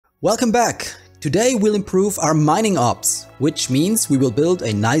Welcome back! Today we'll improve our mining ops, which means we will build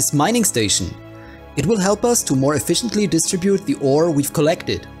a nice mining station. It will help us to more efficiently distribute the ore we've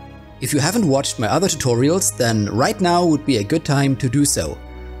collected. If you haven't watched my other tutorials, then right now would be a good time to do so.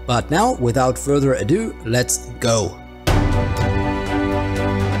 But now, without further ado, let's go!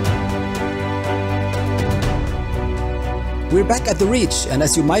 We're back at the Reach, and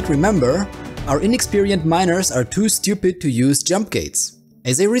as you might remember, our inexperienced miners are too stupid to use jump gates.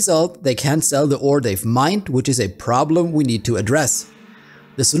 As a result, they can't sell the ore they've mined, which is a problem we need to address.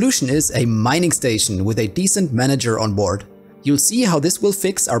 The solution is a mining station with a decent manager on board. You'll see how this will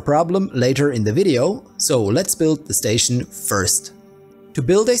fix our problem later in the video, so let's build the station first. To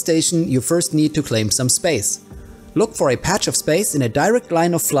build a station, you first need to claim some space. Look for a patch of space in a direct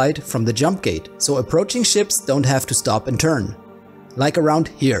line of flight from the jump gate, so approaching ships don't have to stop and turn. Like around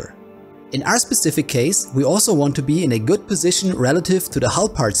here. In our specific case, we also want to be in a good position relative to the hull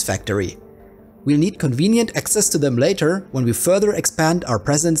parts factory. We'll need convenient access to them later when we further expand our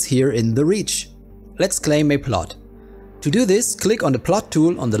presence here in the Reach. Let's claim a plot. To do this, click on the plot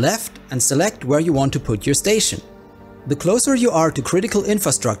tool on the left and select where you want to put your station. The closer you are to critical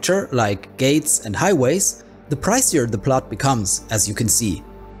infrastructure like gates and highways, the pricier the plot becomes, as you can see.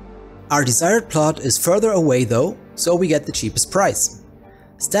 Our desired plot is further away though, so we get the cheapest price.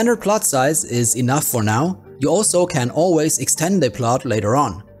 Standard plot size is enough for now. You also can always extend a plot later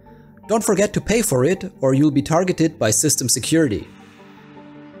on. Don't forget to pay for it or you'll be targeted by system security.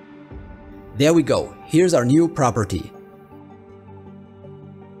 There we go, here's our new property.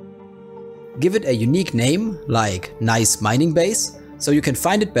 Give it a unique name like Nice Mining Base, so you can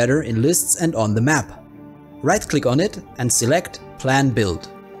find it better in lists and on the map. Right-click on it and select Plan Build.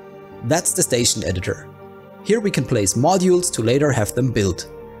 That's the station editor. Here we can place modules to later have them built.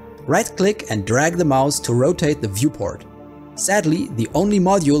 Right-click and drag the mouse to rotate the viewport. Sadly, the only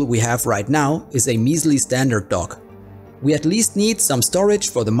module we have right now is a measly standard dock. We at least need some storage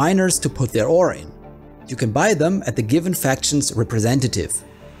for the miners to put their ore in. You can buy them at the given faction's representative.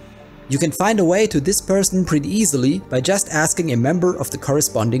 You can find a way to this person pretty easily by just asking a member of the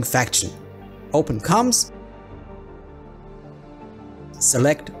corresponding faction. Open comms,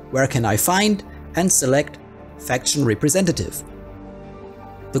 select Where can I find and select Faction Representative.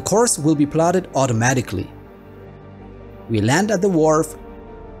 The course will be plotted automatically. We land at the wharf,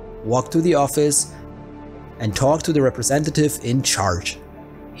 walk to the office and talk to the representative in charge.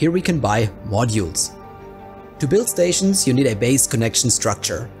 Here we can buy modules. To build stations you need a base connection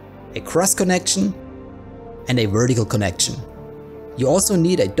structure, a cross connection and a vertical connection. You also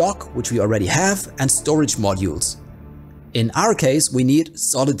need a dock, which we already have, and storage modules. In our case, we need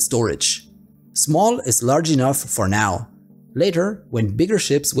solid storage. Small is large enough for now. Later, when bigger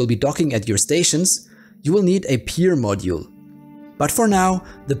ships will be docking at your stations, you will need a pier module. But for now,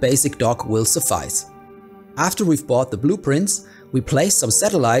 the basic dock will suffice. After we've bought the blueprints, we place some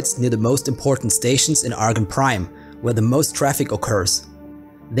satellites near the most important stations in Argon Prime, where the most traffic occurs.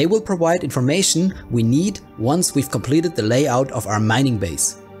 They will provide information we need once we've completed the layout of our mining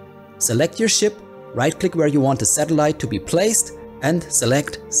base. Select your ship, right-click where you want the satellite to be placed and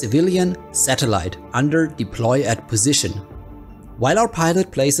select Civilian Satellite under Deploy at Position. While our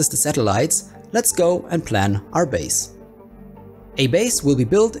pilot places the satellites, let's go and plan our base. A base will be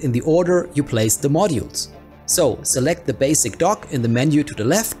built in the order you place the modules. So select the basic dock in the menu to the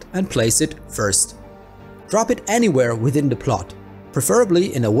left and place it first. Drop it anywhere within the plot,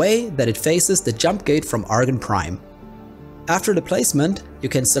 preferably in a way that it faces the jump gate from Argon Prime. After the placement, you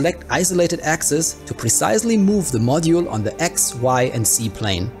can select Isolated Axis to precisely move the module on the X, Y and Z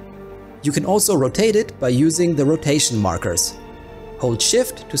plane. You can also rotate it by using the rotation markers. Hold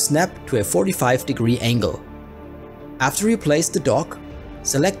Shift to snap to a 45-degree angle. After you place the dock,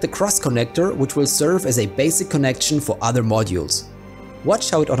 select the cross connector, which will serve as a basic connection for other modules. Watch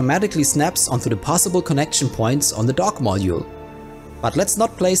how it automatically snaps onto the possible connection points on the dock module. But let's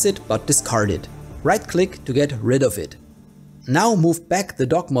not place it, but discard it. Right-click to get rid of it. Now move back the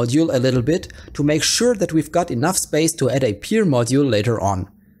dock module a little bit to make sure that we've got enough space to add a pier module later on.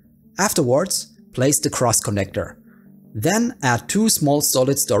 Afterwards, place the cross connector. Then add two small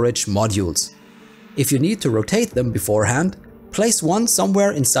solid storage modules. If you need to rotate them beforehand, place one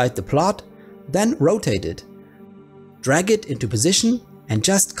somewhere inside the plot, then rotate it. Drag it into position and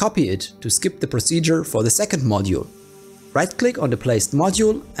just copy it to skip the procedure for the second module. Right-click on the placed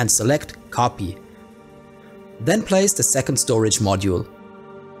module and select Copy. Then place the second storage module.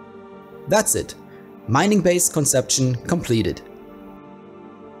 That's it. Mining base conception completed.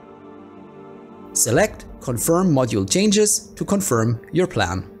 Select Confirm Module Changes to confirm your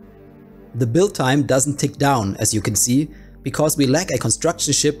plan. The build time doesn't tick down, as you can see, because we lack a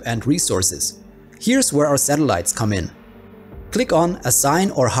construction ship and resources. Here's where our satellites come in. Click on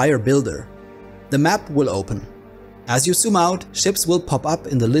Assign or Hire Builder. The map will open. As you zoom out, ships will pop up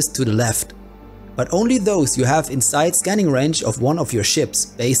in the list to the left, but only those you have inside scanning range of one of your ships,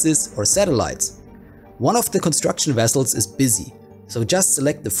 bases or satellites. One of the construction vessels is busy, so just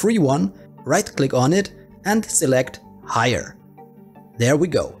select the free one, right-click on it and select Hire. There we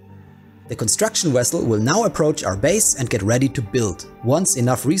go. The construction vessel will now approach our base and get ready to build, once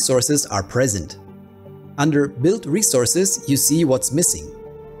enough resources are present. Under Build Resources, you see what's missing.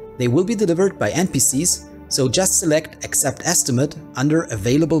 They will be delivered by NPCs, so just select Accept Estimate under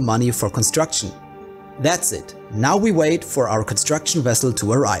Available Money for Construction. That's it. Now we wait for our construction vessel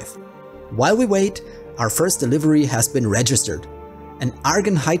to arrive. While we wait, our first delivery has been registered. An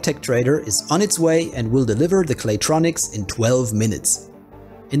Argon high-tech trader is on its way and will deliver the Claytronics in 12 minutes.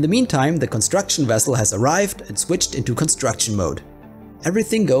 In the meantime, the construction vessel has arrived and switched into construction mode.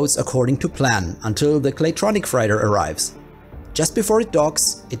 Everything goes according to plan until the Claytronic freighter arrives. Just before it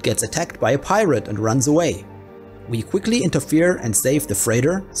docks, it gets attacked by a pirate and runs away. We quickly interfere and save the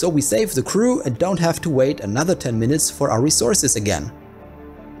freighter, so we save the crew and don't have to wait another 10 minutes for our resources again.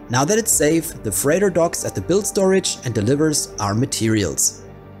 Now that it's safe, the freighter docks at the build storage and delivers our materials.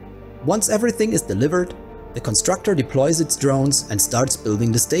 Once everything is delivered, the constructor deploys its drones and starts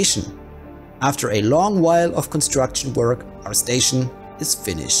building the station. After a long while of construction work, our station is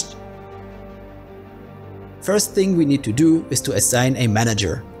finished. First thing we need to do is to assign a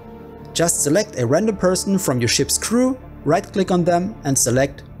manager. Just select a random person from your ship's crew, right-click on them and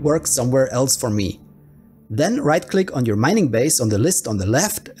select Work somewhere else for me. Then right-click on your mining base on the list on the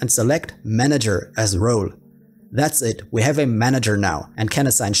left and select Manager as role. That's it, we have a manager now and can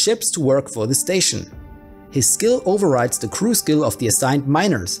assign ships to work for the station. His skill overrides the crew skill of the assigned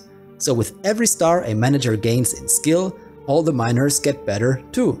miners, so with every star a manager gains in skill, all the miners get better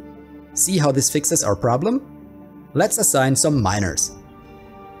too. See how this fixes our problem? Let's assign some miners.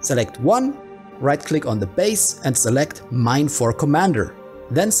 Select one, right-click on the base and select Mine for Commander.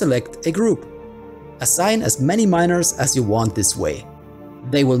 Then select a group. Assign as many miners as you want this way.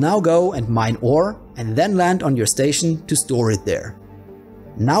 They will now go and mine ore and then land on your station to store it there.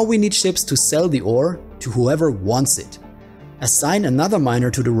 Now we need ships to sell the ore to whoever wants it. Assign another miner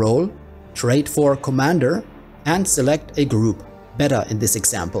to the role, trade for Commander and select a group, better in this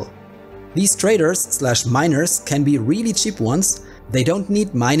example. These traders/miners can be really cheap ones, they don't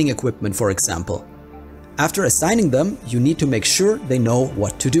need mining equipment for example. After assigning them, you need to make sure they know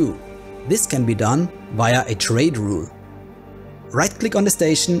what to do. This can be done via a trade rule. Right-click on the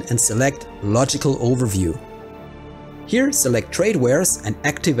station and select Logical Overview. Here select Trade Wares and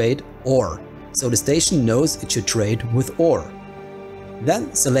activate Ore, so the station knows it should trade with ore.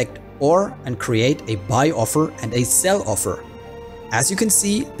 Then select Ore and create a buy offer and a sell offer. As you can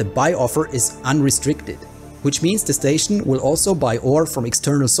see, the buy offer is unrestricted, which means the station will also buy ore from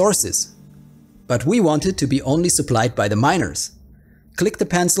external sources. But we want it to be only supplied by the miners. Click the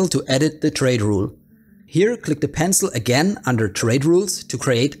pencil to edit the trade rule. Here click the pencil again under Trade Rules to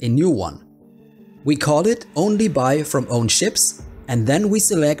create a new one. We call it Only Buy from Own Ships and then we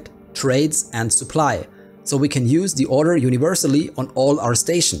select Trades and Supply, so we can use the order universally on all our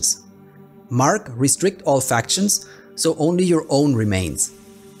stations. Mark Restrict All Factions, so only your own remains.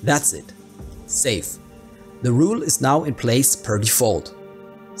 That's it. Save. The rule is now in place per default.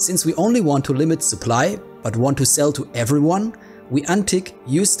 Since we only want to limit supply, but want to sell to everyone, we untick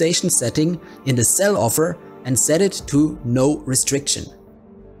Use Station Setting in the Sell offer and set it to No Restriction.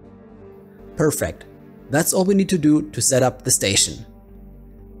 Perfect. That's all we need to do to set up the station.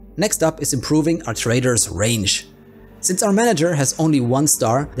 Next up is improving our traders' range. Since our manager has only 1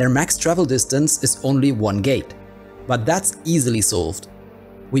 star, their max travel distance is only 1 gate. But that's easily solved.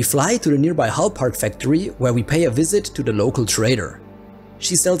 We fly to the nearby hull part factory where we pay a visit to the local trader.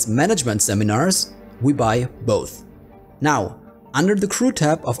 She sells management seminars, we buy both. Now, under the crew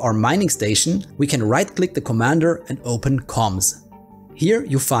tab of our mining station, we can right-click the commander and open comms. Here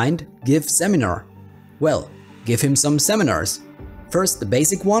you find Give Seminar. Well, give him some seminars. First the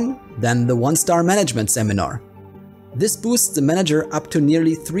basic one, then the 1-star management seminar. This boosts the manager up to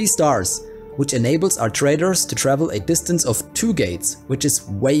nearly 3 stars, which enables our traders to travel a distance of 2 gates, which is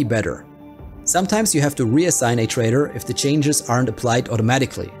way better. Sometimes you have to reassign a trader if the changes aren't applied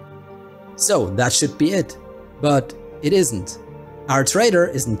automatically. So that should be it. But it isn't. Our trader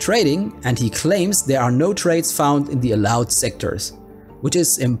isn't trading and he claims there are no trades found in the allowed sectors, which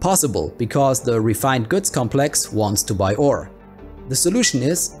is impossible because the refined goods complex wants to buy ore. The solution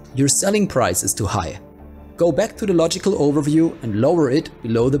is your selling price is too high. Go back to the logical overview and lower it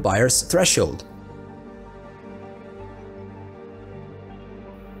below the buyer's threshold.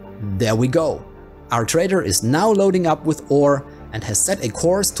 There we go. Our trader is now loading up with ore and has set a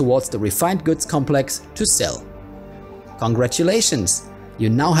course towards the refined goods complex to sell. Congratulations! You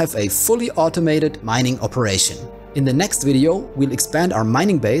now have a fully automated mining operation. In the next video, we'll expand our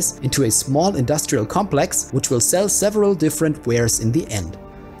mining base into a small industrial complex which will sell several different wares in the end.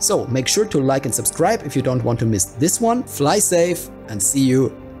 So make sure to like and subscribe if you don't want to miss this one. Fly safe and see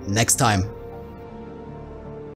you next time.